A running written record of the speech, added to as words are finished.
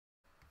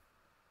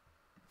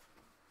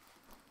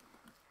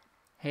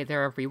Hey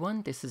there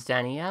everyone, this is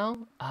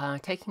Danielle,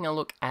 taking a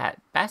look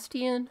at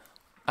Bastion.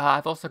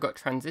 I've also got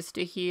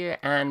Transistor here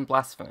and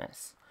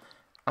Blasphemous.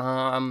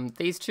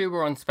 These two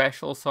were on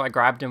special, so I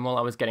grabbed them while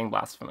I was getting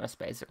Blasphemous,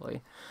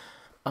 basically.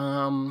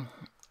 I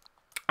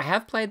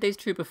have played these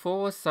two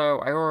before, so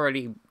I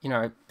already,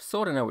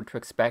 sort of know what to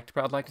expect,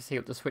 but I'd like to see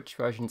what the Switch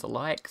versions are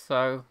like,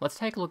 so let's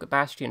take a look at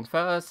Bastion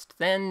first,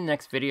 then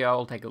next video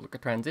I'll take a look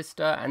at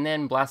Transistor, and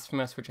then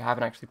Blasphemous, which I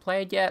haven't actually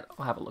played yet,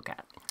 I'll have a look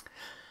at.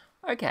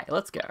 Okay,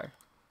 let's go.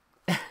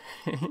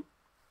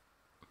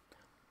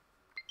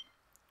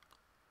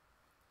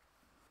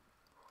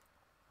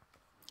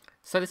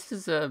 So this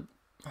is a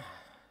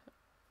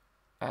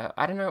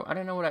I don't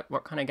know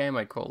what kind of game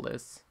I'd call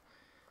this.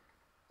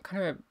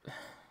 Kind of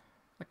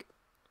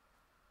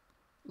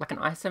like an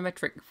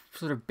isometric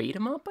sort of beat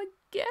 'em up, I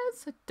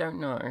guess. I don't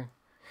know.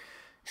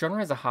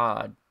 Genres are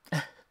hard.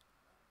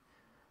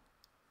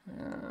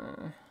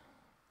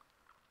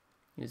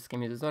 This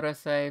game uses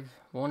autosave.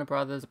 Warner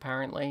Brothers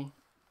apparently.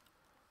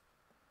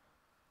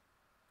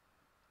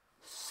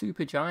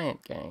 Super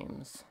Giant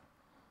Games.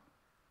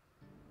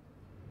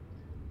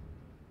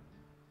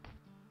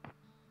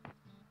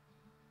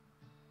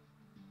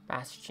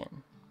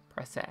 Bastion.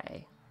 Press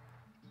A.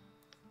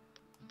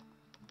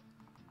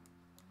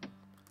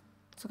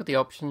 Let's look at the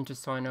options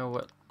just so I know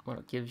what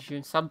it gives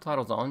you.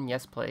 Subtitles on,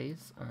 yes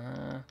please.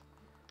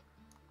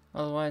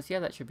 Otherwise, yeah,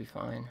 that should be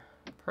fine.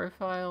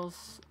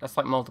 Profiles, that's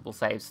like multiple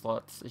save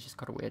slots. It's just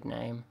got a weird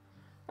name.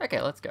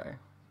 Okay, let's go.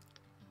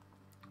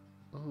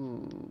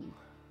 Ooh.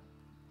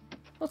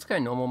 Let's go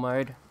normal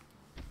mode.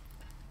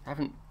 I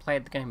haven't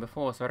played the game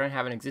before, so I don't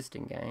have an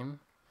existing game.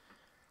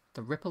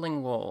 The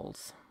Rippling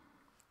Walls.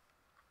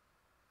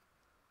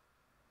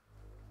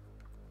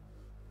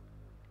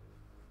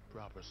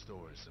 Proper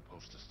story's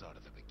supposed to start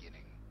at the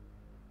beginning.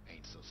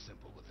 Ain't so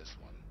simple with this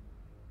one.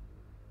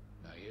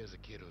 Now here's a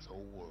kid whose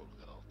whole world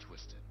got all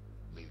twisted,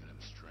 leaving him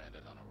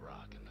stranded on a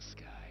rock in the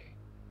sky.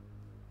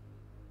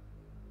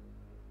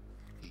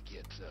 He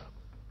gets up,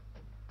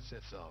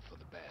 sets off for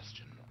the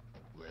Bastion,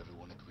 where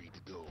everyone agreed to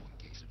go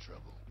in case of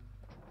trouble.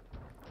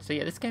 So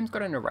yeah, this game's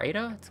got a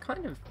narrator. It's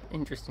kind of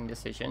interesting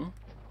decision.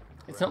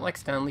 It's not like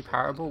Stanley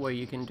Parable where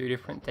you can do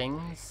different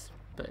things,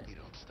 but You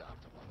don't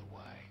stop to wonder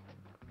why.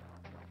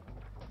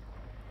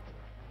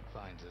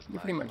 you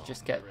pretty much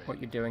just get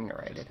what you're doing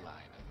narrated.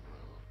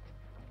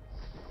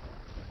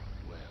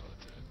 Well,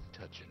 it's a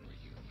touching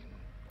reunion.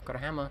 Got a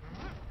hammer.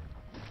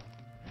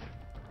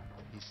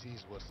 He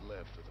sees what's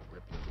left of the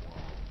rippling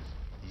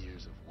walls,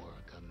 years of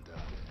work undone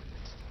in an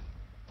instant,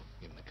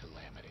 in the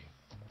calamity.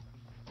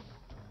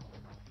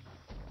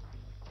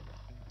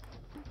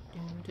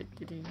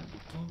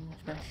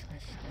 Smash,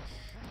 smash, smash.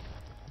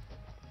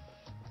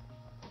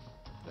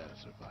 That a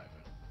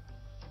survivor?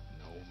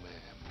 No,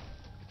 ma'am.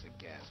 It's a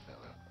gas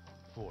fella,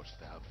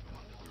 forced out from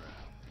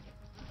underground.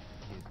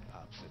 Kid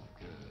pops him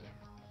good.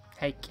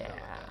 Hey, Fella yeah.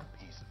 got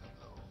a piece of him,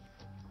 though.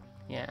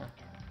 Yeah.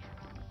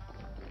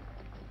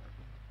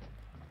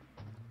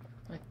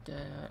 Like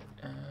that.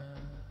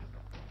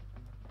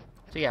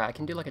 So yeah, I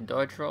can do like a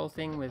dodge roll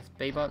thing with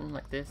B button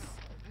like this.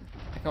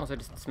 I can also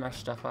just smash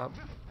stuff up.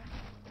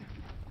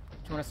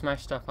 If you want to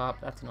smash stuff up,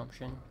 that's an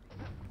option.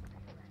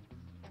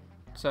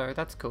 So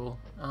that's cool.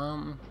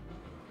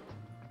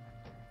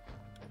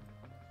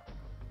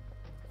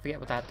 Forget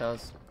what that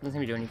does. Doesn't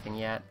seem to do anything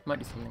yet. Might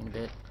do something in a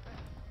bit.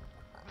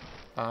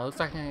 Looks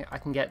like I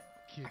can get.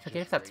 I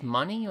forget if that's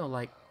money or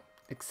like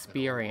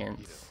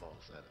experience.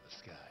 Falls out of the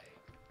sky.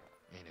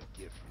 Ain't a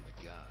gift from the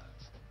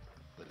gods,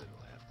 but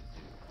it'll have to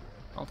do.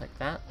 I'll take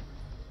that.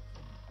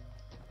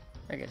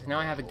 Okay, so now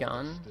I have a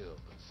gun. Still,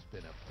 but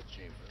spin up the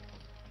chamber.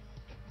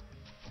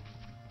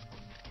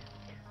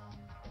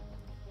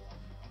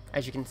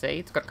 As you can see,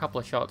 it's got a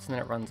couple of shots and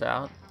then it runs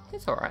out.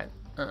 It's alright.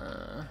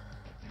 Can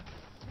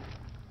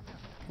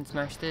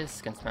smash this,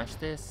 can smash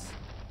this.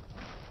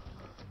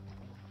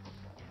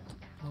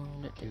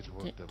 Kid's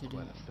worked up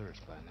quite a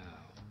thirst by now,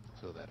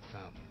 so that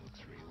fountain looks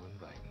real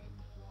inviting.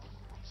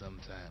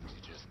 Sometimes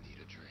you just need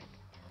a drink.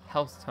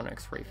 Health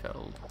tonics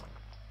refilled.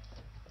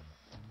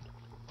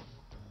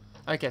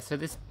 Okay, so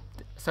it's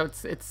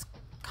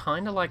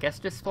kind of like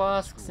Estus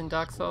flasks in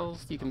Dark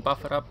Souls. You can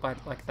buff it up by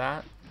like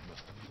that.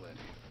 Must have fled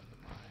here from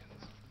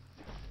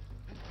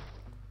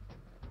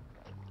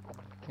the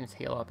mines. I can just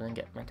heal up and then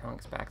get my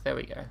tonics back. There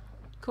we go.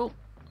 Cool.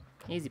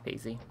 Easy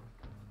peasy.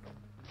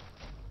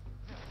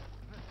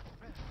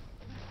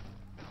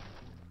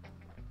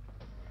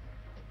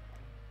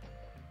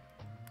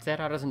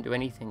 ZR doesn't do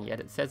anything yet.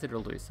 It says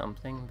it'll do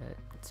something, but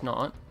it's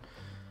not.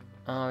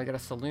 We got a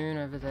saloon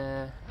over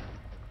there.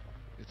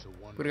 It's a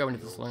wonder We're gonna go into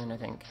the old saloon, I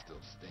think. Still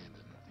standing.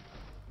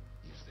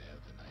 Used to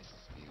have the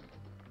nicest view.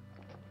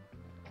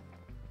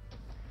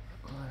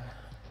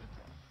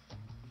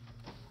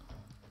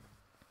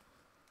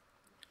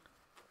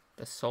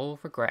 The Soul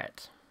of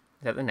Regret.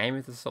 Is that the name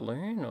of the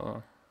saloon,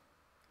 or?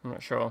 I'm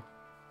not sure.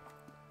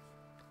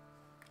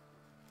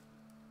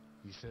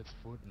 He sets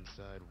foot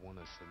inside one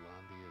of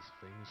Salandia's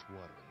famous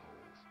watering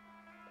holes.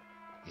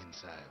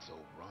 Inside's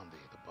old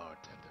Rondi, the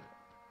bartender.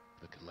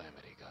 The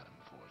calamity got him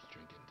before his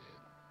drinking did.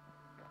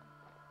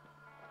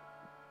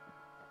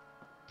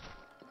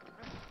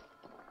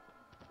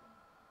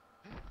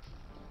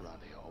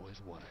 Ronnie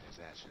always wanted his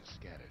ashes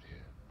scattered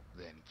here.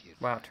 Then Kid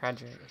Wow,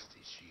 finds his tragic. trusty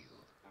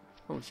shield.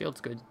 Oh,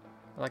 shield's good.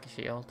 I like a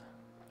shield.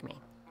 Gimme.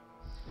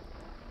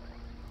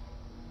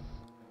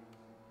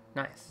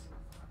 Nice.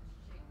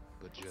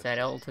 But just Is that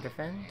L as to he gets a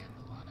defend?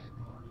 handle on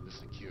it, the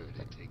security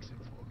takes him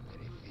for a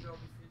petty thief.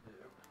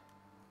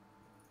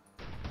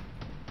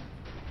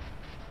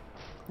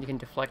 You can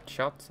deflect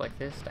shots like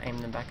this to aim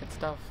them back at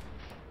stuff.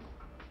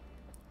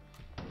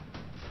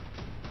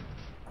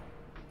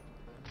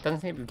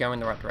 Doesn't seem to be going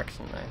the right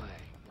direction though. Clang.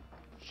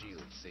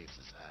 Shield saves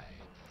his hide.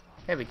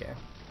 There we go.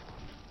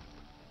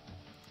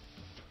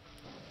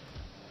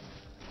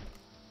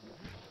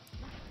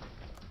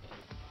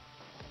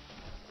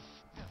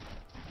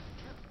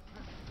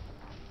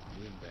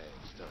 Windbag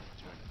stuff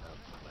turning up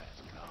the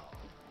last call.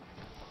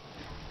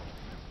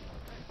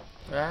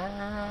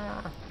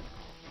 Ah!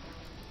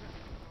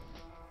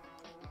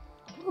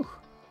 Whew.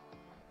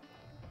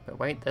 But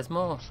wait, there's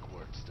more.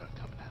 Squirts start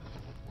coming out of the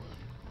woodwork.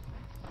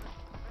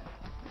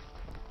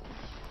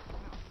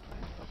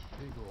 A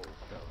big old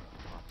fella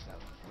pops out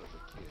in front of the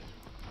kid.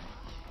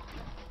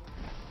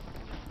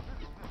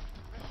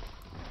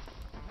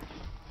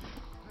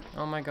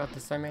 Oh my god,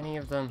 there's so many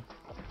of them.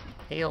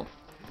 Heal.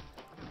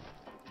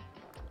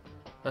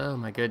 Oh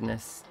my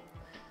goodness.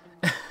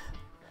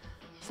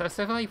 So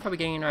far you're probably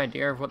getting an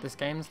idea of what this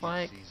game's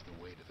like. Sees the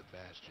way to the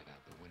Bastion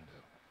out the window.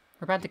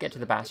 We're about to get to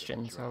the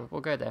Bastion, so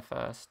we'll go there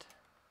first.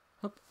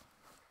 Oop.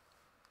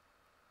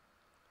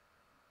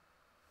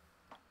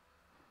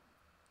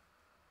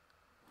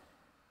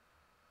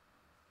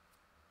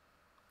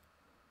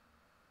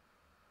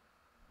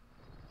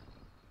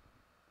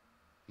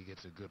 He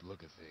gets a good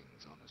look at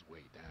things on his way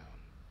down.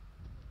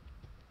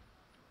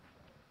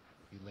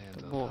 He lands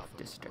The on Wolf top of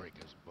District. a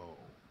breaker's bow,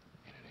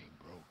 and it ain't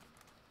broke.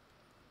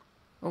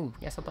 Oh,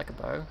 yes, I'd like a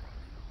bow.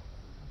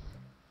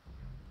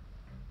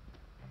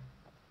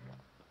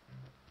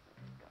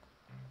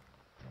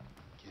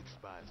 Kid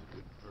spies a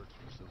good perch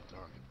for some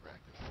target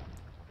practice.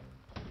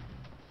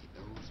 He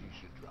knows he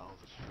should draw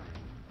the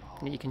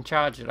string. You can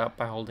charge it up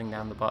by holding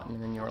down the button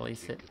and then you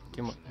release it.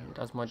 It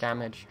does more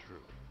damage.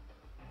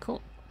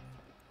 Cool.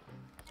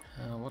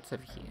 What's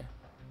over here?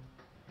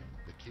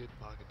 The kid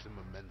pockets a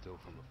memento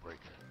from a breaker.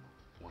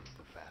 Once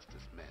the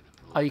fastest man in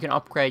the Oh, you can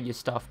upgrade your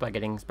stuff by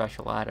getting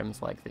special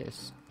items like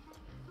this.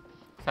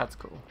 That's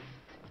cool.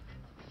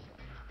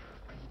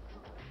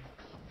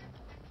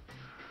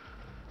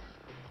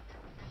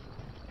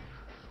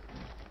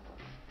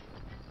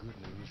 Good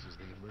news is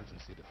the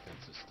emergency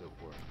defense is still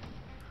working.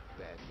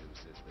 Bad news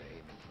is they're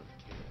aiming for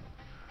the kid.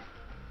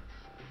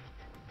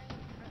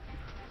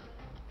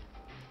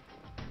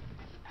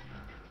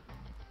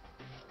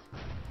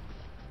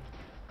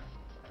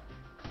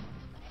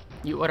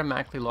 You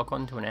automatically lock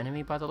onto an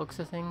enemy by the looks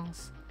of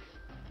things.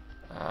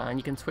 And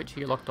you can switch who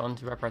you're locked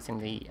onto by pressing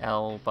the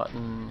L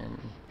button and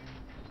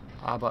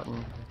R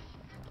button.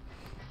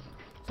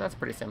 So that's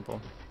pretty simple.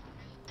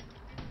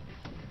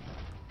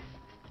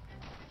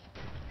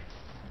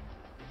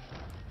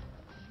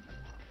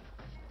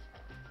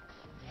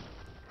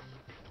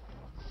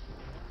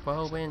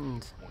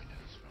 Whirlwind.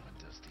 Pointers from a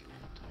dusty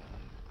old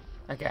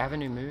tome. Okay, I have a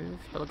new move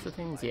by the looks of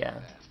things, yeah.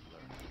 Fast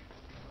learner.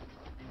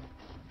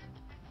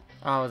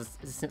 Oh,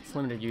 it's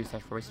limited use, I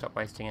should probably stop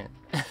wasting it.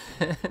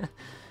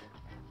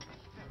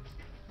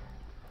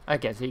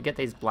 Okay, so you get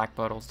these black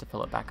bottles to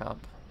fill it back up.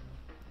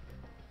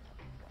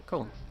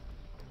 Cool.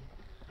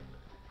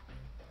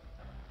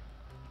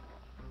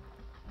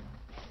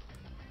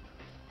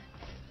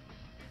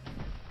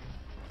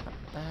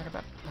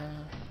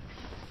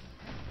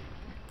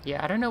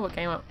 Yeah, I don't know what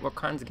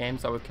kinds of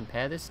games I would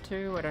compare this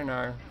to. I don't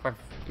know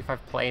if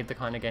I've played the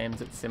kind of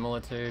games it's similar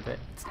to, but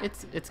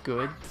it's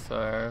good.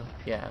 So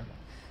yeah.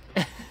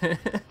 We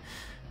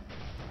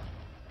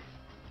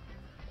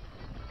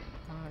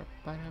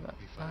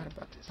find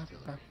the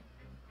distillery,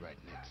 right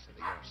next to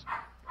the arsenal.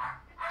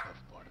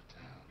 Tough part of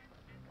town.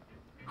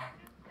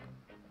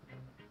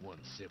 One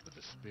sip of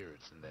the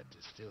spirits in that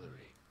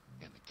distillery,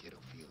 and the kid'll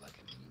feel like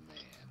a new man.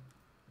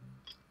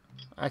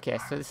 Okay,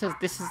 so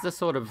this is the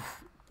sort of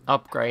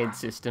upgrade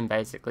system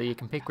basically. You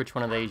can pick which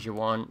one of these you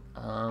want.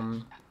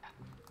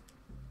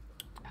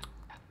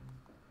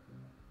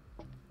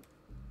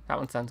 That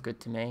one sounds good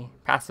to me.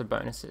 Passive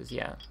bonuses,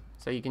 yeah.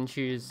 So you can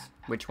choose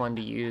which one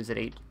to use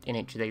in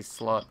each of these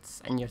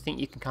slots, and you think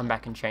you can come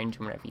back and change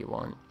them whenever you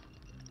want.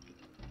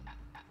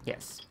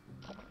 Yes.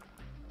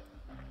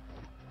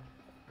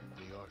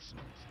 The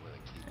arsenal is where they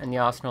keep And the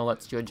arsenal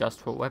lets you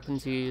adjust what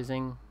weapons you're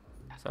using.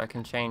 So I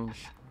can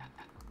change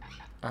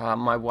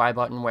my Y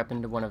button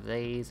weapon to one of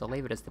these. I'll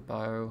leave it as the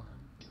bow.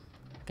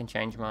 I can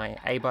change my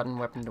A button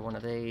weapon to one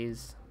of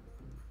these.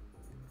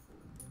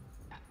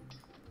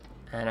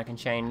 And I can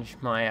change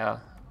my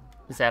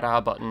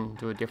ZR button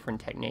to a different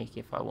technique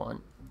if I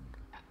want.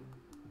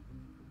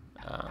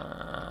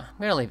 I'm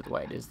gonna leave it the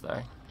way it is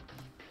though.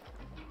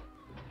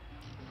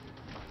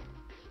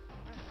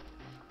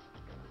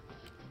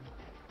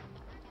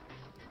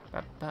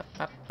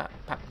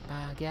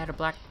 Get a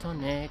black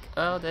tonic.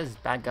 Oh, there's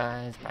bad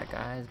guys, bad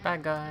guys,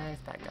 bad guys,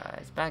 bad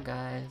guys, bad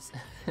guys.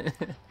 Some of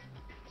them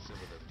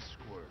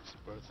squirts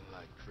birthing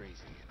like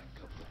crazy in a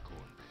couple of corn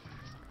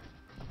bins.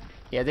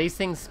 Yeah, these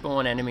things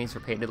spawn enemies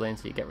repeatedly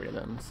until you get rid of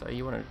them, so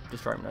you want to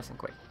destroy them nice and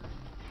quick.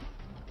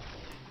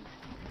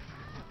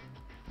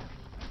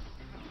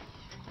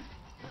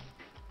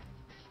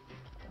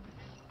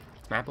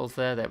 Some apples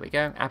there we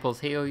go.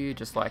 Apples heal you,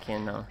 just like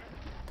in the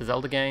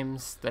Zelda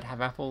games that have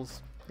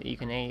apples that you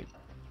can eat.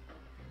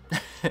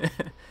 Ferry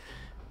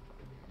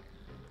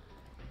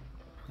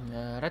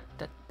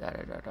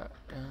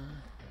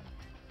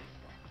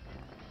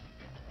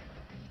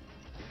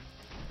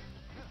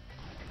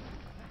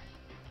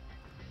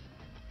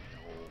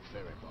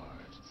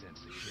bars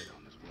sends the shit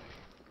on his way.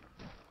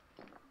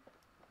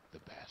 The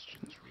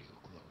Bastion's real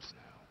close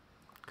now.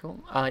 Cool.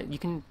 You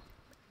can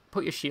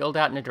put your shield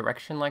out in a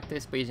direction like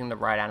this by using the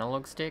right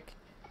analog stick.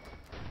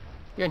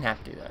 You don't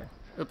have to though.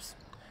 Oops.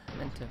 I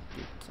meant to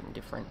do something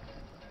different.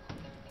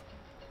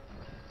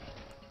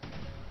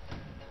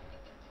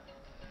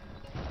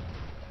 I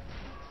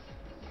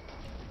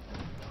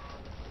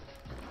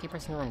keep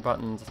pressing the wrong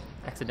buttons,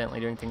 accidentally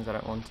doing things I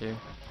don't want to.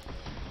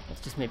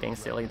 That's just me being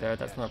silly though,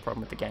 that's not a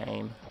problem with the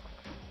game.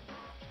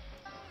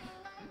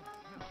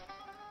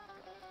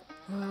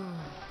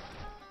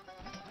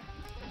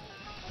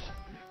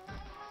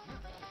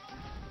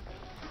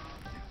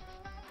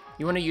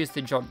 You want to use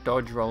the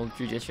dodge roll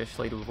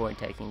judiciously to avoid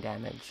taking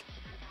damage.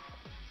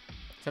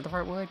 Is that the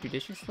right word?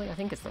 Judiciously? I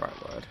think it's the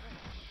right word.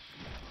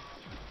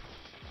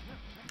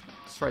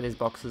 Destroy these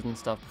boxes and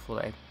stuff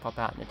before they pop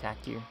out and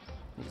attack you.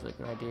 Usually a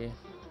good idea.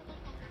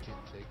 Kid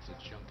takes a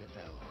chunk of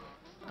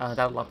alloy.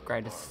 That'll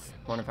upgrade us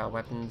one of our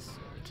weapons,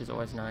 which is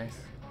always nice.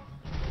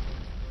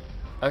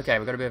 Okay,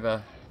 we've got a bit of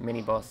a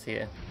mini boss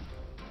here.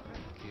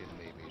 Kid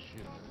maybe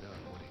shouldn't have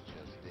done what he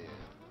just did.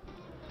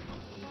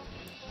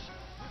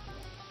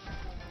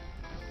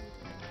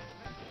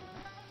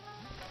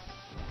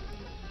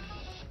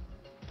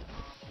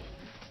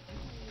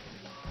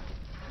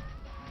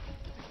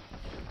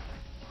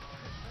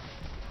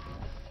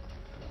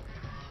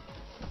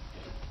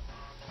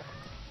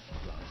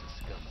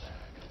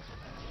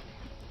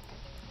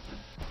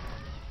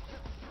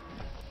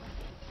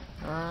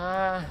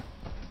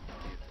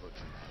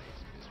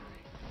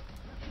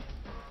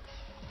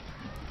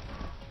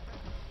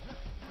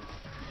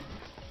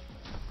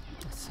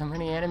 So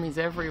many enemies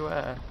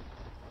everywhere.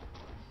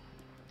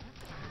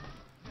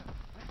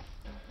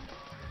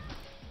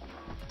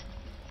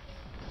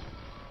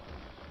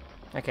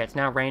 Okay, it's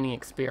now raining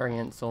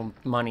experience or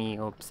money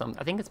or some.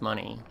 I think it's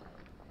money.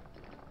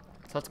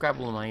 So let's grab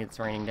all the money that's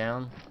raining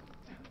down.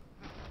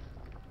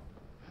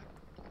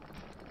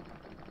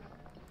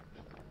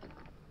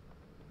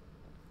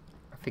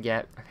 I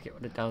forget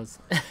what it does.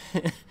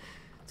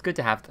 It's good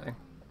to have though.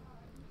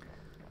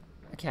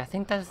 Okay, I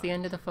think that's the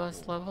end of the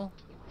first level.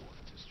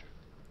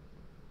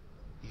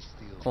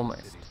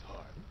 Almost.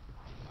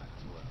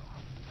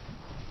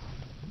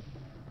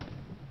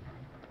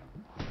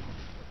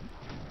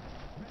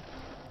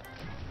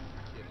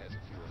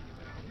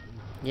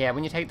 Yeah,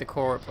 when you take the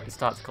core, it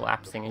starts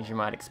collapsing, as you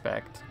might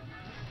expect.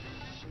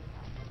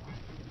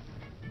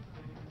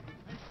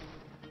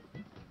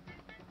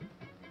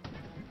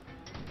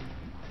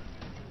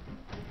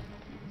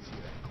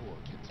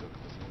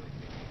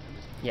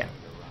 Yeah.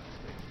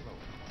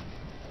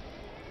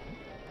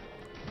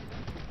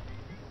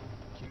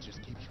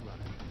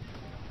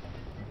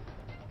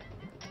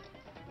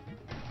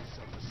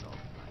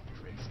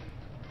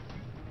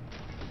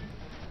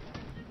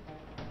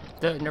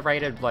 The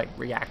narrator like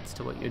reacts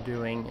to what you're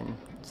doing and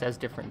says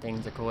different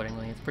things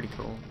accordingly. It's pretty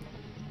cool.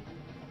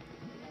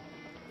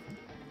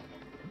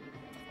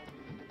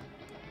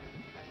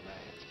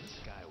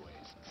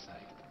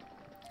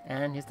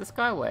 And here's the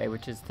Skyway,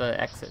 which is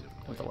the exit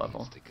of the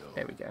level.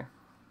 There we go.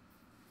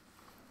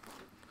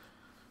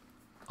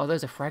 Oh,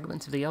 those are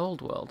fragments of the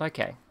old world.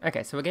 Okay.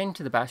 Okay, so we're getting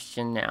to the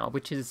Bastion now,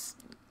 which is...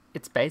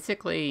 It's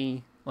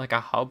basically like a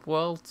hub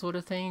world sort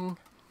of thing.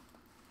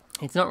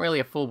 It's not really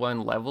a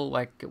full-blown level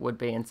like it would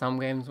be in some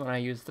games when I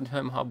use the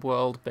term hub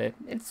world, but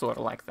it's sort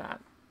of like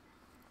that.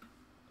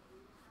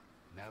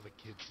 Now the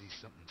kid sees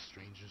something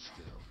stranger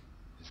still.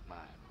 His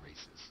mind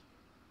races.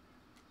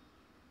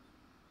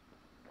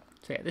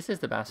 So yeah, this is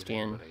the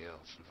Bastion.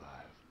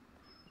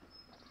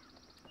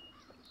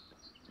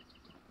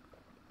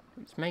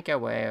 Let's make our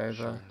way over.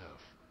 Sure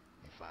enough,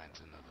 he finds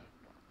another.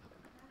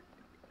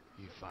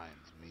 He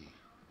finds me.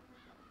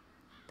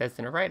 There's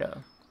the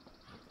narrator.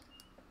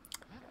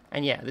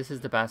 And yeah, this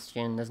is the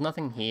Bastion. There's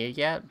nothing here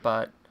yet,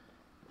 but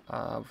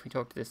if we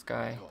talk to this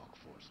guy.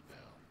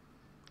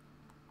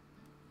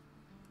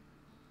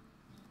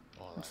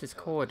 What's his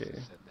core do?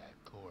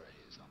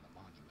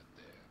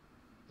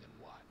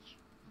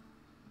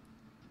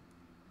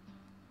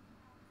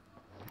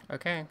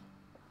 Okay.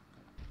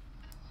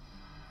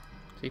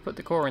 So you put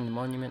the core in the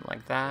monument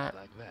like that.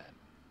 Like that,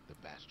 the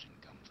Bastion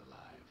comes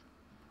alive.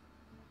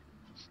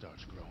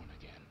 Starts growing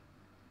again.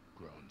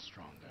 Growing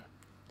stronger.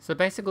 So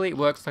basically it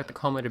works like the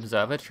Comet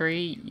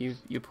Observatory.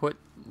 You put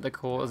the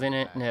cores in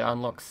it and it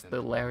unlocks the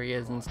little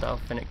areas and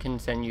stuff, and it can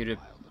send you to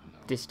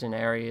distant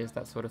areas,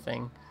 that sort of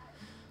thing.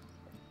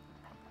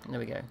 There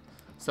we go.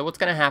 So what's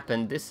going to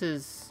happen, this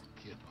is...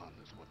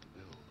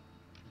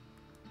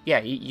 Yeah,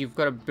 you've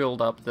got to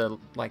build up the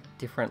like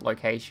different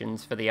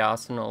locations for the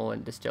arsenal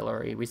and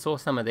distillery. We saw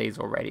some of these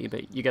already,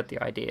 but you get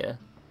the idea.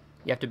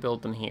 You have to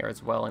build them here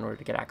as well in order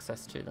to get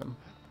access to them.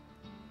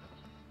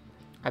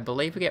 I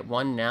believe we get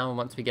one now, and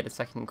once we get a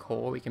second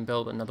core, we can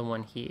build another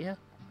one here.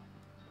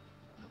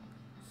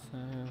 So,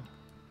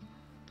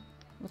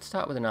 let's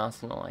start with an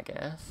arsenal, I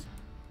guess.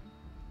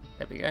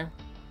 There we go.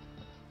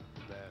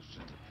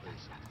 Bastion's a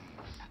place of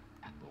peace,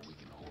 but we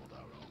can hold our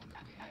own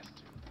if we have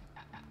to.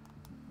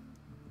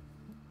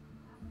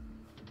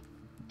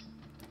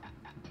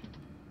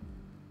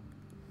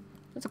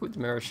 Let's equip the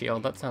mirror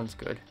shield, that sounds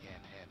good.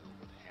 Can't handle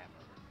with hammer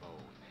or bow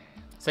in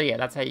hand. So yeah,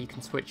 that's how you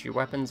can switch your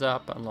weapons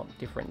up, unlock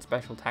different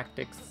special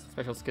tactics,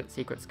 special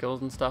secret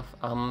skills and stuff.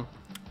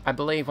 I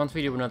believe once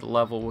we do another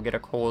level, we'll get a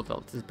core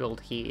that is built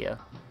here.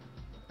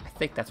 I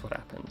think that's what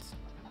happens.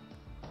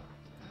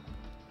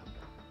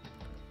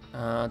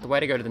 The way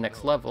to go to the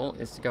next level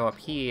is to go up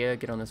here,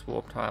 get on this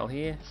warp tile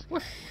here.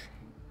 Whoosh!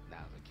 Now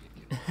the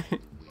kid can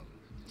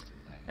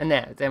And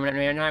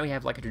now we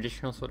have like a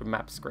traditional sort of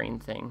map screen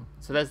thing.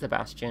 So there's the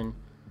Bastion.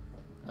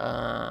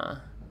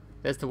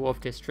 There's the Wharf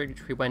District,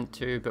 which we went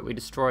to, but we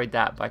destroyed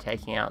that by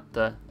taking out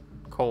the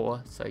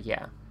core, so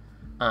yeah.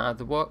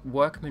 The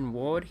Workman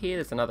Ward here,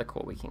 there's another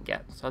core we can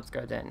get, so let's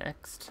go there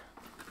next.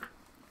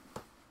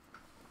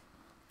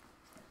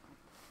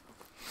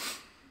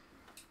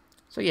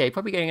 So yeah, you're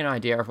probably getting an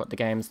idea of what the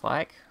game's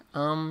like.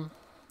 I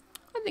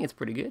think it's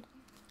pretty good.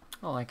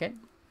 I like it.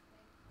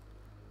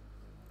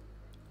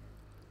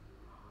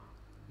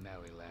 Now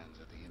he lands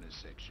at the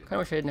intersection. Kind of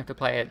wish I didn't have to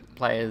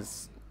play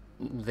as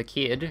the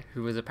kid,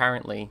 who was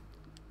apparently,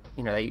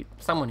 you know,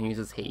 someone who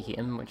uses he,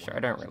 him, which I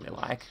don't really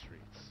like.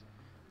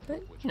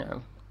 But, you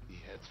know,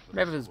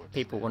 whatever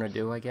people want to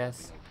do, I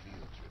guess.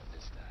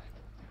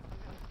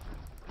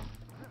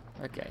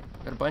 Okay,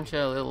 got a bunch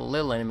of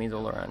little enemies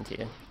all around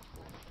here.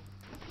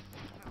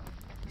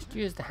 Just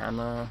use the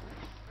hammer.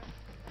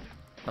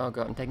 Oh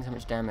god, I'm taking so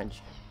much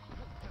damage.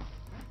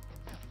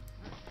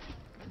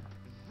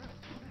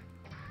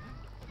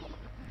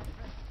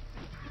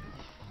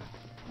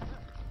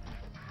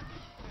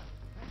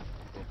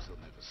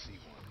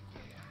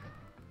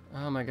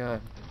 Oh my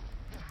god.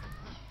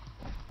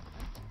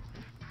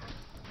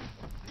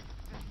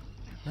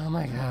 Oh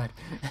my god.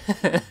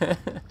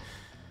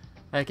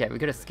 Okay, we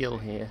got a skill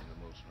here.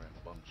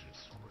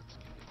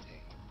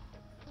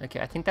 Okay,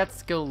 I think that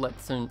skill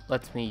lets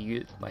me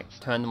use, like,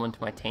 turn them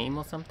onto my team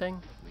or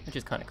something, which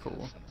is kind of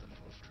cool.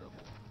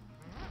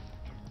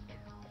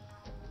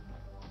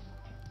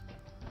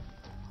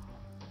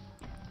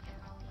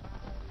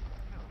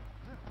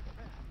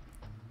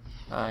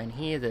 And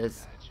here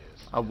there's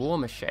a war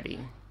machete,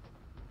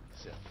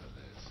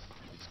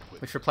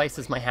 which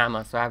replaces my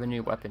hammer, so I have a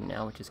new weapon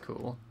now, which is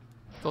cool.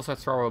 It's also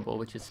throwable,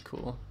 which is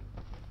cool.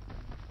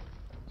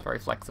 It's very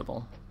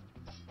flexible.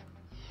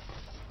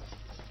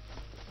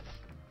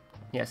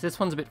 Yeah, so this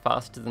one's a bit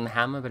faster than the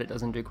hammer, but it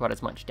doesn't do quite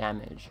as much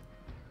damage.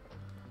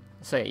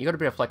 So yeah, you got a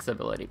bit of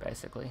flexibility,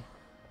 basically.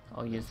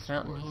 I'll use the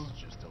fountain here.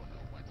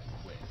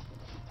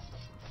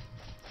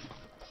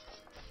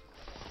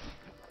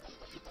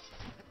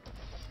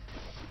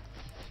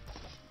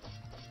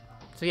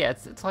 So yeah,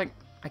 it's like,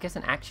 I guess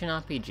an action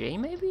RPG,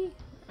 maybe?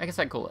 I guess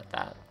I'd call it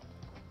that.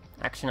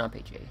 Action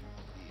RPG. He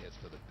heads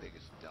for the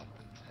biggest dump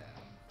in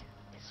town.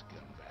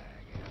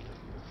 Scumbag.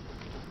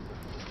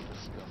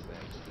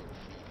 Scumbags still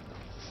feeding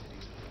on the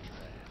cities with the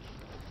trash.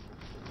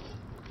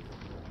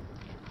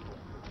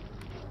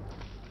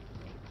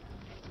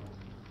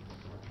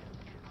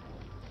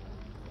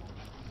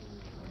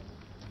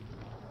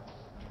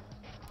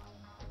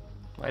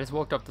 I just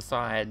walked off the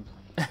side.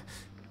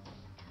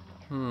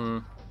 Hmm.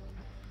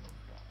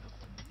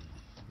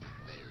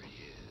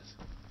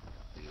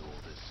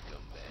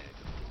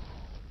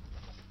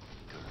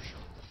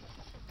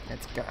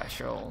 It's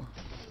Gershel.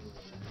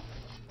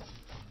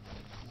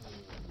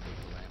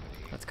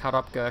 Let's cut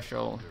up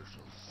Gershel.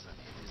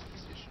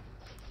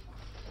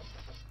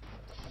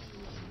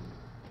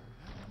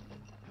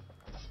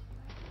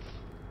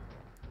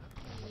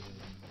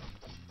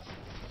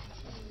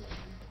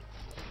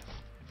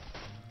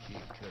 Keith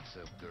cuts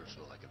up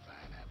Gershel like a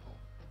pineapple.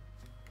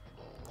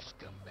 Old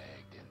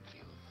scumbag didn't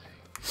feel a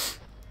thing.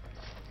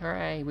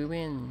 Hooray, we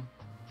win.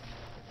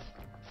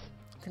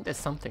 I think there's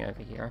something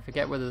over here. I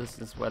forget whether this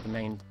is where the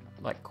main,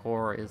 like,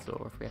 core is,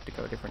 or if we have to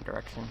go a different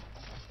direction.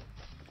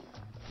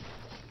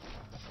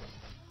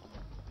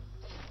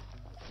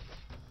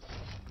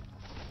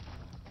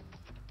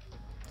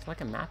 It's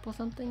like a map or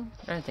something?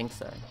 I don't think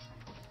so.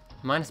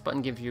 Minus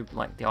button gives you,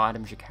 like, the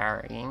items you're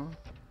carrying.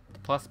 The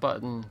plus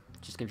button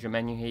just gives you a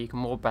menu here. You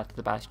can walk back to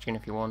the Bastion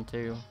if you want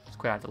to. Just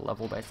quit out of the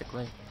level,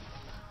 basically.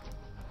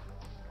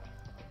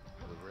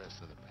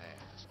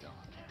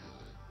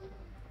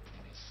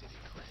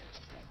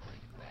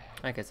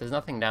 Okay, so there's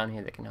nothing down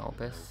here that can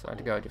help us, so I had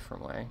to go a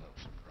different way. No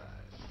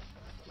surprise.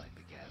 Like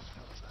the gas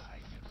fellas are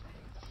hiding it from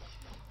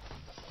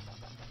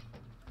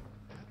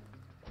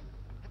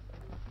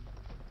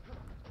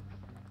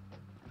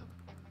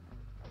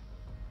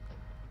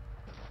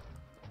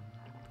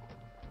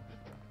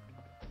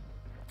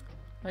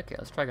us. Okay,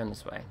 let's try going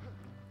this way.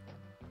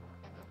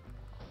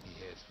 He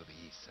heads for the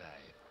east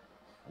side,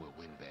 where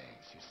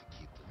windbags used to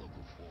keep the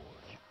local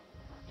forge.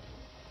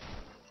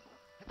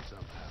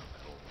 Somehow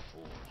that old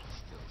forge is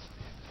still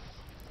standing.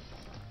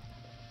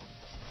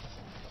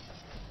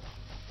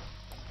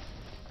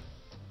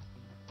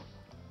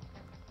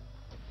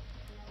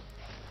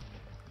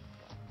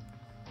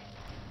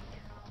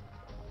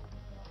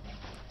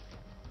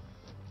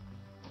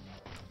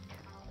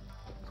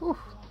 Whew.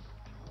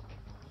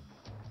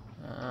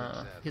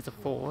 Here's a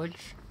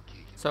forge.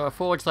 So a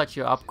forge lets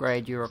you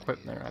upgrade your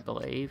equipment, I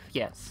believe.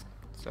 Yes.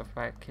 So if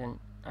I can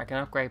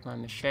upgrade my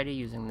machete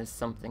using this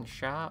something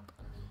sharp.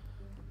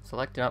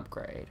 Select an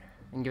upgrade.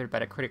 I can give it a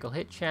better critical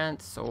hit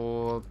chance,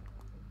 or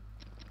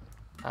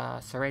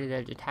serrated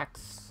edge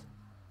attacks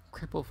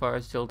cripple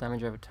foes, deal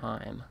damage over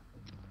time.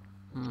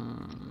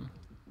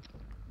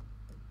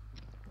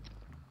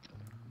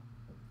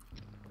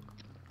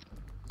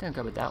 Don't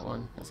go with that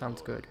one. That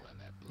sounds good.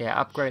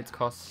 Yeah, upgrades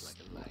cost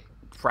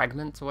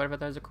fragments or whatever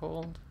those are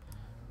called.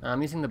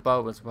 I'm using the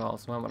bow as well,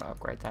 so I want to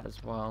upgrade that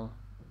as well.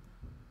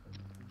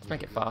 Let's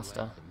make it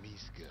faster.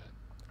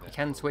 You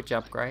can switch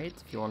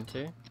upgrades if you want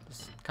to.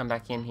 Just come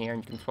back in here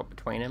and you can swap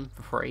between them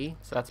for free,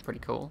 so that's pretty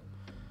cool.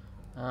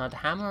 The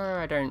hammer,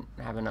 I don't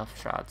have enough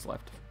shards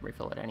left to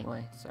refill it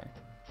anyway, so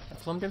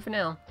that's what I'm doing for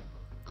now.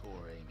 Core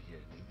ain't here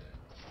neither,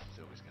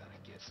 so he's gotta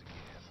guess again.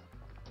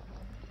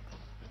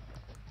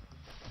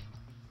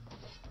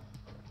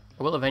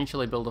 I will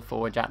eventually build a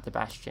forge at the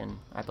Bastion,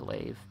 I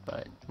believe,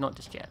 but not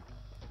just yet.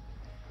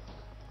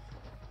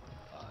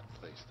 Odd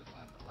place to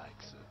find the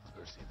likes of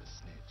Percy the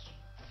Snitch.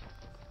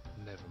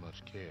 Never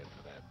much cared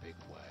for that big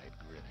wide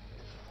grin of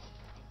his.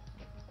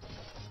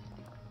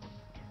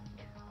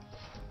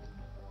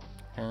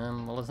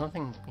 Well, there's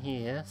nothing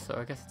here, so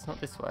I guess it's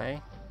not this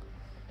way.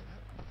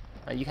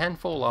 You can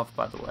fall off,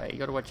 by the way. You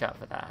gotta watch out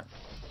for that.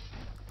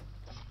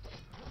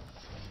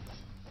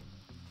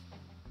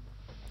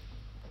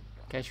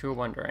 In case you were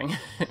wondering.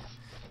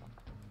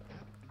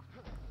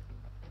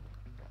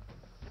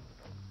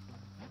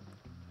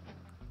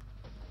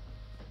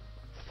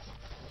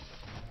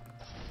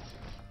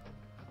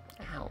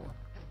 Ow.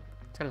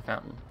 Let's go to the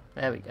fountain.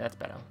 There we go, that's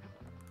better.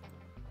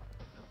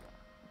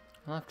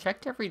 Well, I've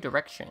checked every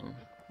direction,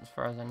 as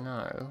far as I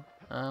know.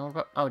 What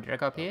about, oh, did I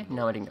go up here?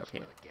 No, I didn't go up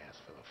here.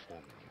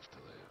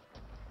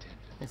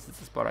 This is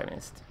the spot I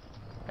missed.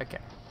 Okay.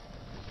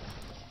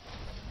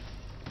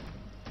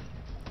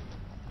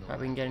 Right,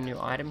 we can get a new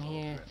item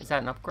here. Is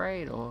that an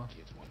upgrade or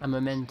a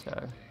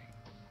memento?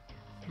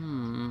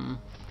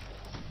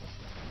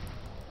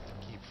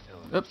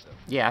 Oop.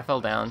 Yeah, I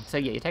fell down. So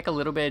yeah, you take a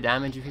little bit of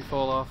damage if you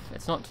fall off.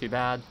 It's not too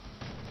bad.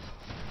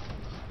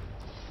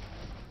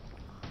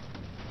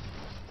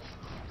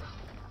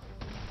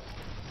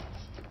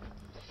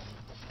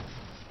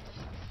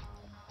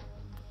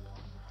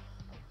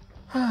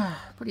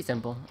 Pretty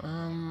simple.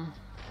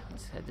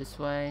 Let's head this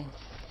way.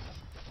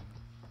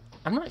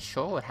 I'm not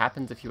sure what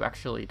happens if you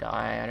actually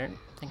die. I don't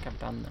think I've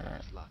done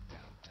that.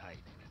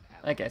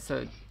 Okay,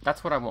 so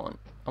that's what I want.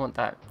 I want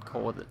that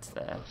core that's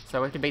there.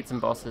 So we have to beat some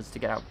bosses to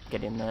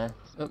get in there.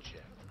 Oop.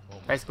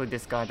 Basically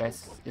this guy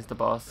is the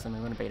boss and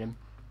we want to beat him.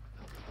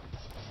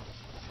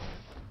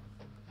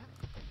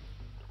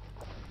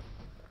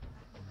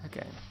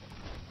 Okay.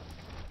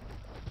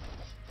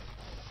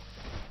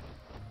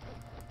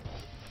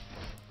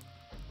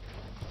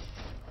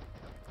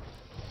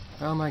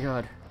 Oh my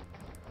god.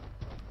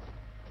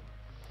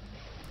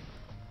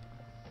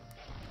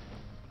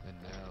 And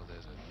now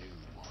there's a new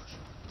marshal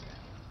in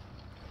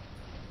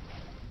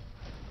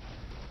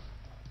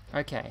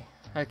town. Okay.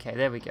 Okay,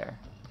 there we go.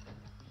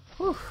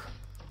 Whew.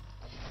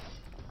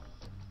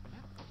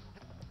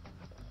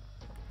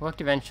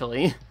 Worked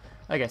eventually.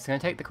 Okay, so I'm gonna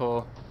take the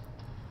core.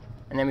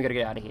 And then we gotta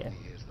get out of here.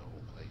 Here's the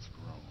whole place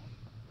grown,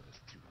 but it's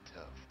too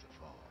tough to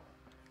fall.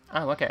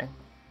 Oh, okay.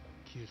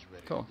 Kid's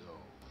ready Cool. to go,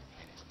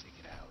 and his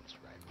ticket out's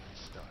right where he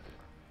started.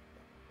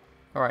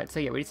 Alright, so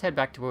yeah, we just head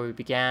back to where we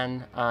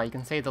began. You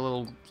can see the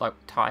little like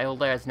tile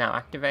there is now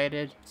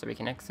activated, so we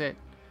can exit.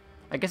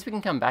 I guess we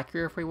can come back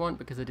here if we want,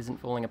 because it isn't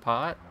falling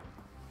apart.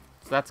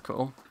 So that's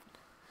cool.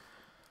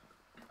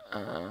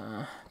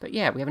 But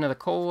yeah, we have another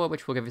core,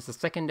 which will give us a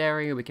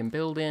secondary we can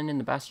build in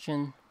the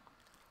Bastion.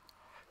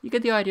 You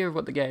get the idea of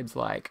what the game's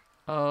like.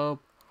 I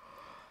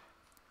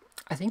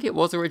think it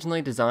was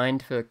originally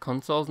designed for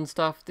consoles and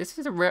stuff. This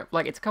is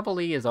it's a couple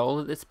of years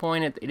old at this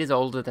point. It is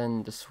older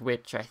than the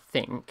Switch, I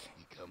think.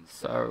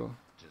 So,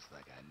 Just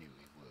like I knew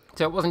he would.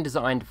 so it wasn't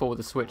designed for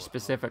the Switch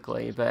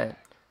specifically, but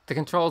the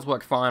controls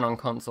work fine on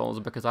consoles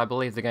because I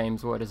believe the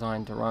games were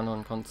designed to run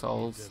on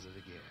consoles. Does it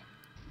again.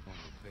 Only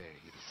fair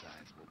he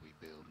decides what we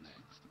build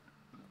next.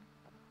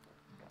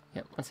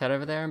 Yep, let's head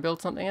over there and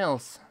build something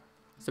else.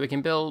 So we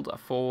can build a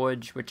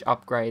forge, which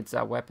upgrades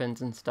our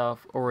weapons and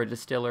stuff, or a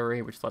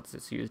distillery, which lets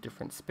us use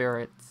different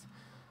spirits.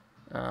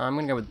 I'm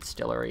going to go with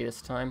distillery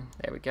this time.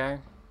 There we go.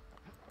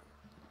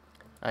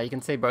 You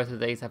can see both of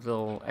these have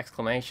little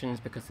exclamations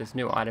because there's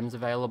new items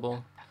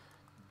available.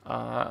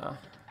 You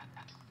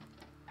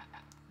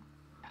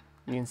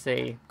can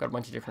see, got a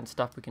bunch of different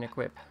stuff we can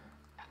equip.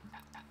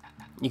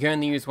 You can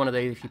only use one of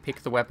these if you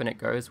pick the weapon it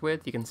goes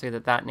with. You can see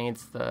that that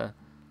needs the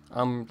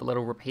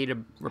little repeater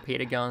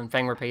gun,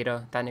 fang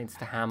repeater. That needs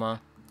the hammer.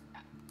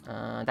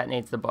 That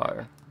needs the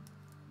bow.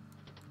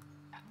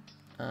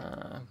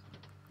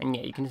 And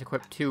yeah, you can just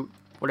equip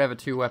whatever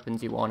two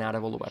weapons you want out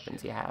of all the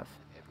weapons you have.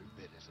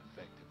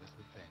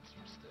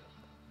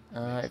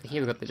 Over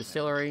here we've got the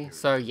distillery.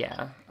 So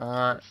yeah,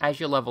 as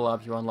you level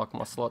up, you unlock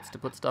more slots to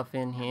put stuff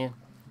in here.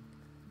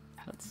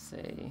 Let's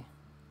see.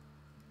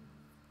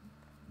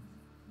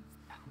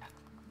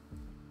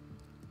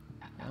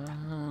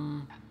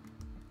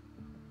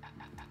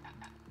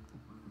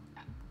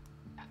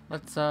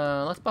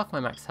 Let's buff my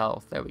max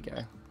health. There we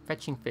go.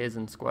 Fetching Fizz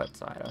and Squirt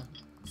Cider.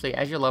 So yeah,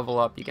 as you level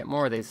up, you get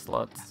more of these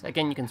slots.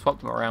 Again, you can swap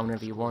them around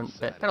whenever you want,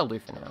 but that'll do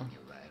for now.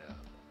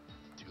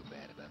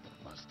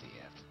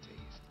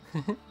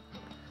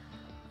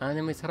 And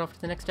then we head off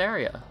to the next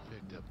area.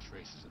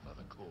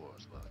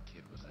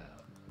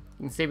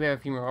 You can see we have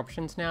a few more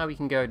options now. We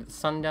can go to the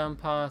Sundown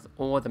Path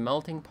or the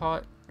Melting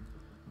Pot.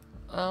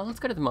 Let's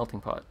go to the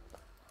Melting Pot.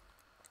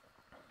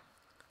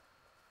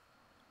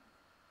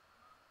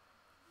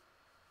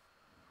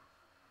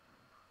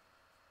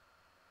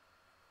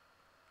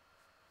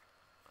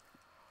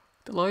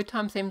 The load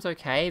time seems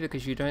okay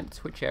because you don't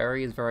switch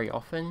areas very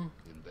often.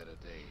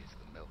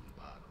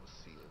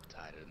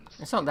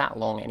 It's not that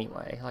long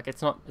anyway. Like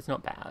it's not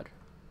bad.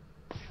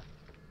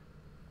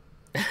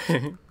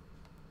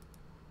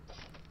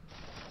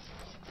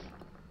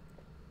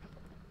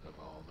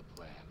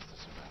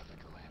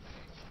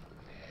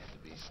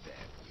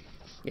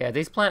 Yeah,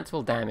 these plants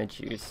will damage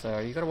you, so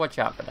you gotta watch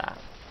out for that.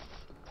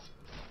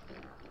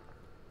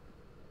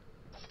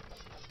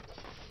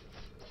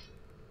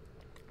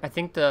 I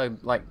think the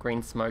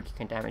green smoke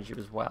can damage you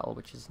as well,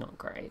 which is not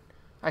great.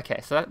 Okay,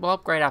 so that will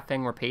upgrade our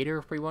Fang Repeater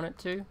if we want it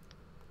to.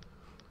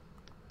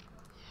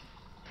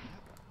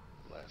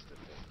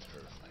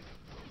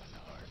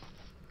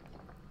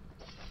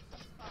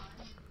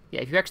 Yeah,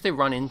 if you actually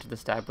run into the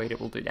Stabweed, it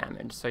will do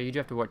damage, so you do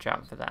have to watch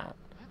out for that.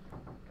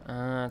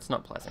 It's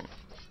not pleasant.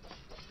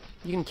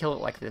 You can kill it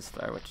like this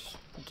though, which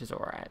is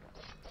alright.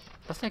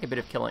 Let's take a bit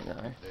of killing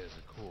though.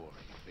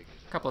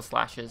 A couple of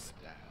slashes.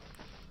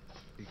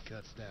 He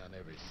cuts down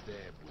every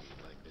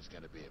Stabweed like there's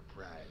gonna be a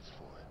prize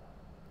for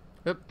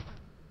it. Oop.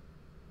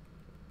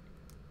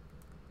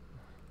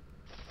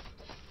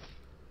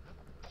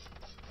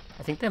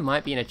 I think there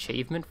might be an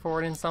achievement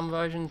for it in some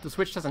versions. The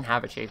Switch doesn't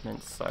have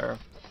achievements, so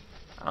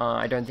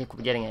I don't think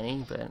we're getting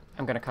any, but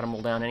I'm going to cut them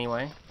all down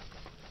anyway.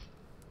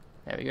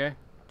 There we go.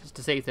 Just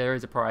to see if there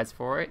is a prize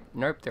for it.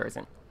 Nope, there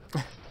isn't.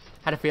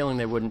 Had a feeling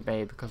there wouldn't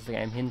be because the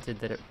game hinted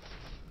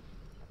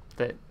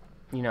that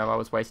you know, I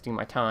was wasting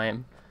my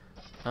time.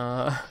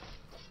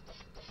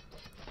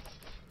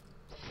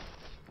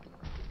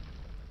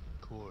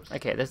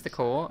 Okay, there's the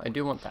core. I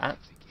do want that.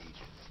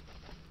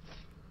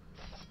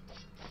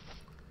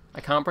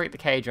 I can't break the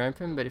cage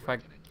open, but if I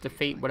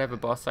defeat whatever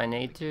boss I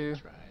need to,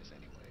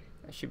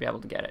 I should be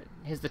able to get it.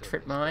 Here's the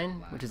Trip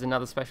Mine, which is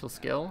another special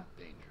skill.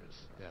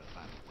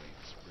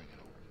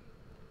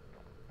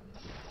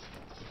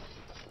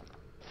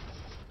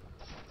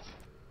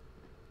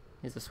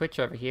 Here's a switch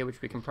over here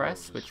which we can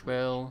press, which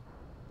will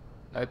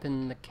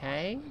open the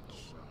cage.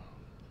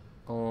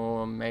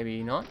 Or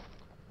maybe not.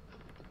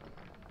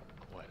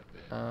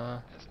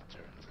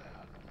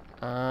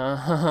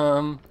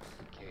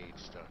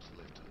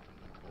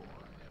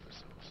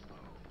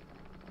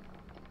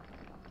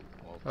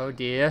 Oh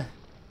dear.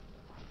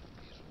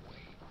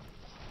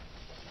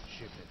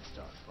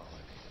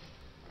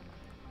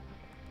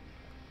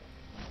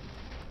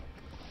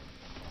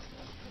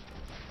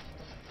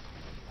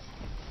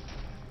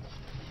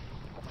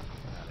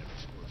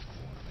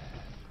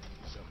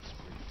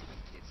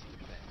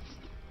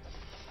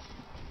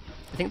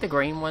 I think the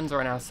green ones are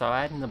on our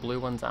side and the blue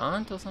ones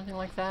aren't, or something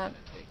like that.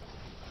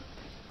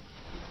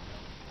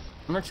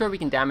 I'm not sure we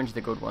can damage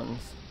the good ones.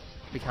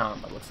 We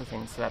can't by the looks of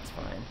things, so that's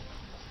fine.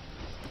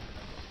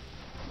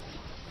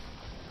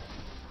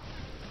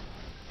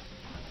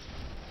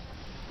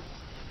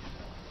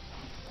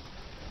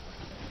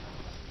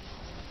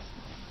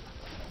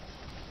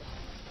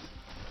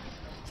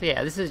 So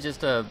yeah, this is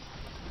just a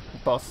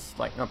boss,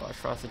 like, not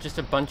boss rush, it's just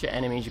a bunch of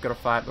enemies you've got to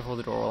fight before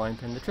the door will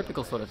open. The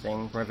typical sort of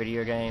thing from a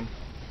video game.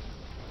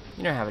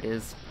 You know how it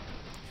is.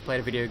 You've played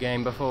a video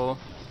game before.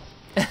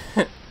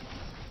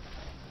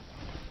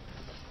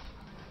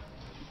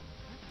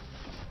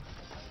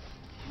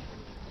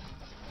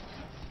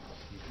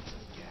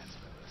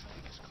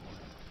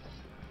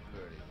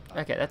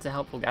 Okay, that's a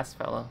helpful gas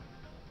fella.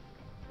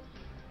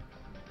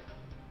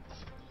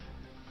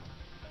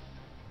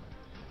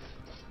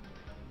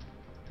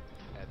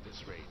 At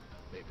this rate,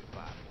 maybe 5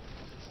 more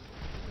minutes,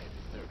 maybe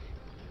 30.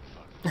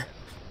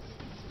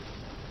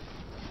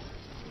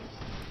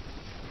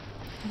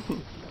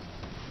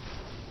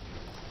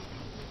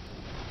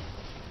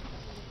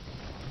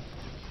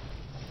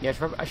 Yeah,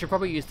 I should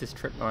probably use this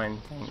trip mine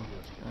thing.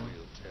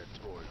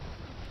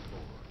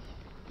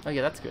 Oh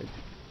yeah, that's good.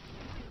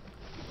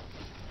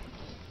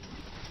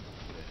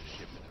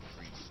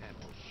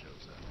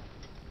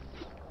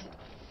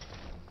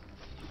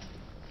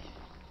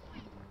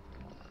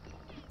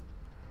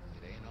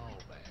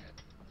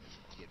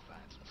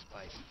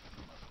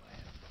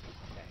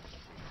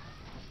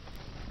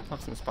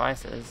 Have some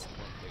spices.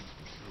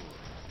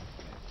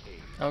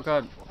 Oh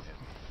god.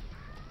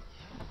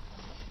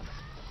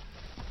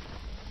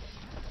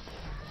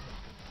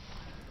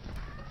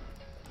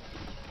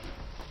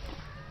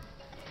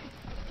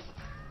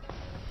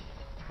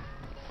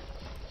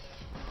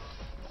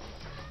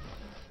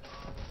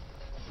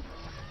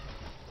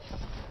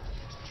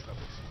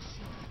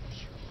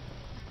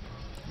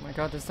 Oh my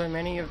god, there's so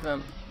many of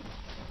them.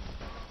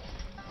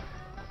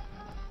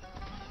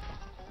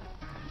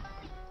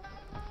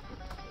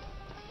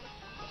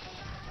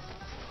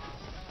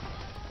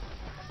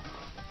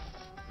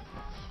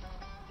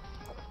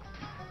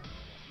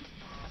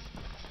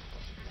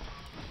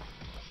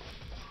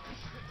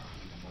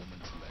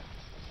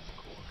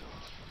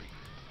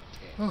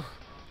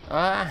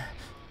 Ah.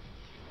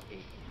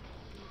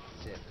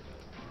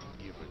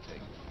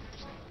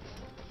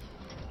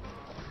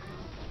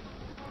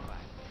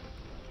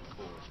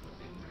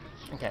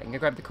 Okay, I'm gonna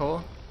grab the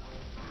core.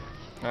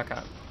 Okay.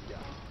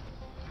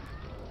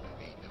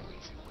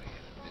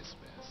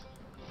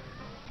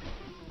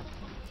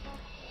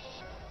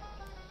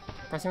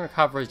 Pressing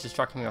recover is just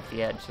knocking me off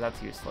the edge, so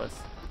that's useless.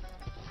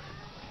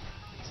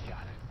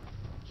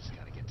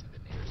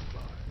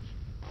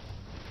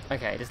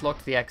 Okay, just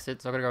locked the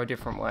exit, so I've got to go a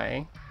different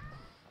way.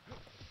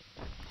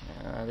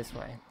 This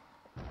way.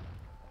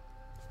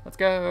 Let's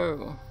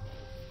go!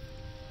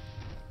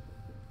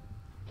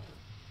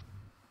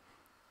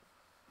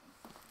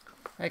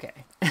 Okay.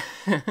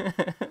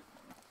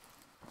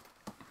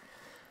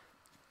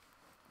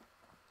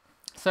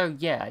 So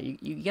yeah,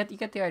 you get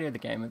the idea of the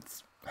game.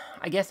 It's,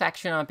 I guess,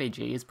 action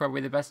RPG is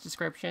probably the best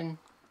description,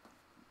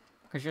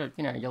 because you're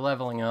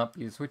leveling up,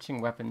 you're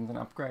switching weapons and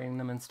upgrading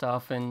them and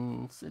stuff,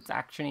 and it's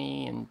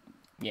actiony, and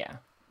yeah,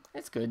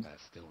 it's good. I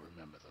still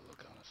remember the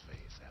look on his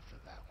face after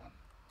that one.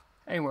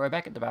 Anyway, we're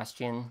back at the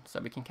Bastion, so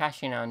we can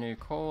cash in our new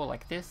core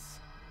like this.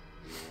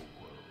 The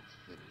old world's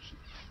finished,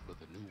 but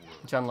the new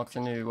world Which unlocks a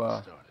new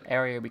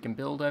area we can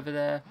build over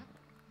there.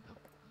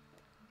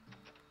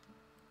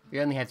 We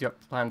only have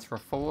plans for a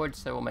forge,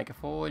 so we'll make a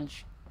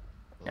forge.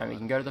 Now we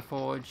can go to the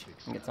forge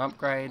and get some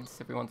upgrades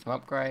if we want some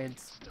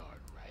upgrades.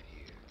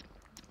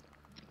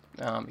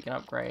 We can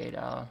upgrade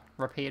a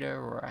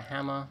repeater or a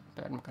hammer,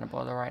 but I'm not going to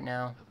bother right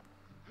now.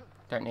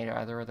 Don't need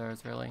either of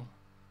those really.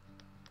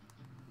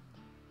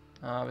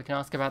 We can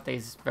ask about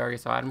these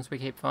various items we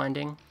keep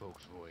finding.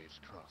 Folks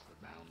voyaged across the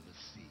boundless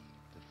sea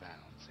to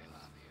found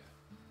Zealandia.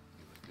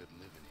 It was good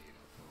living here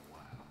for a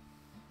while.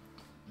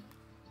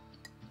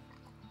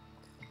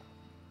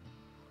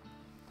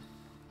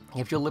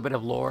 Gives you a little bit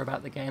of lore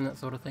about the game, that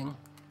sort of thing.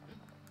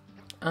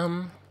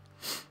 I've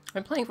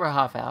been playing for a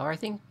half hour. I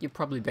think you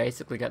probably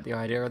basically get the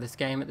idea of this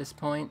game at this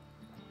point.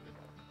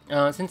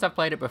 Since I've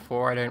played it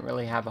before, I don't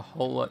really have a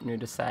whole lot new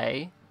to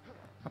say.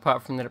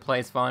 Apart from that it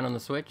plays fine on the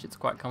Switch, it's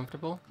quite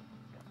comfortable.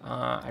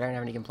 I don't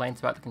have any complaints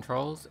about the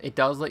controls. It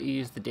does let you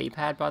use the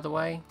D-pad, by the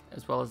way,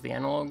 as well as the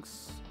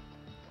analogs.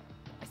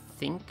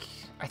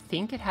 I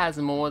think it has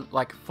more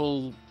like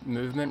full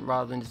movement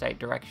rather than just 8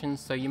 directions,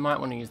 so you might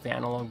want to use the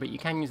analog, but you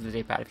can use the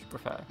D-pad if you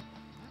prefer.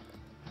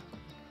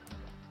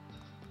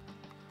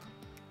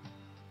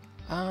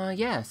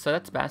 Yeah, so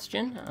that's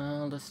Bastion.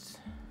 I'll just...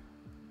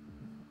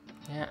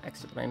 yeah,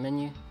 exit my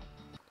menu.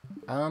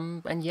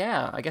 And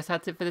yeah, I guess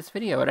that's it for this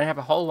video. I don't have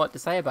a whole lot to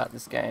say about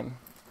this game.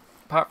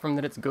 Apart from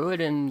that it's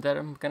good and that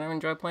I'm gonna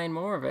enjoy playing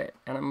more of it.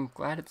 And I'm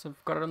glad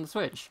I've got it on the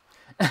Switch.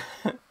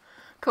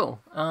 Cool.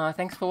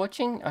 Thanks for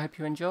watching. I hope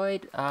you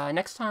enjoyed.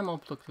 Next time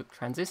I'll look at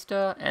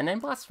Transistor and then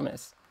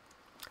Blasphemous.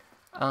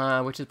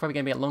 Which is probably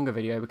going to be a longer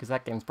video because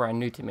that game's brand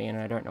new to me and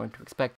I don't know what to expect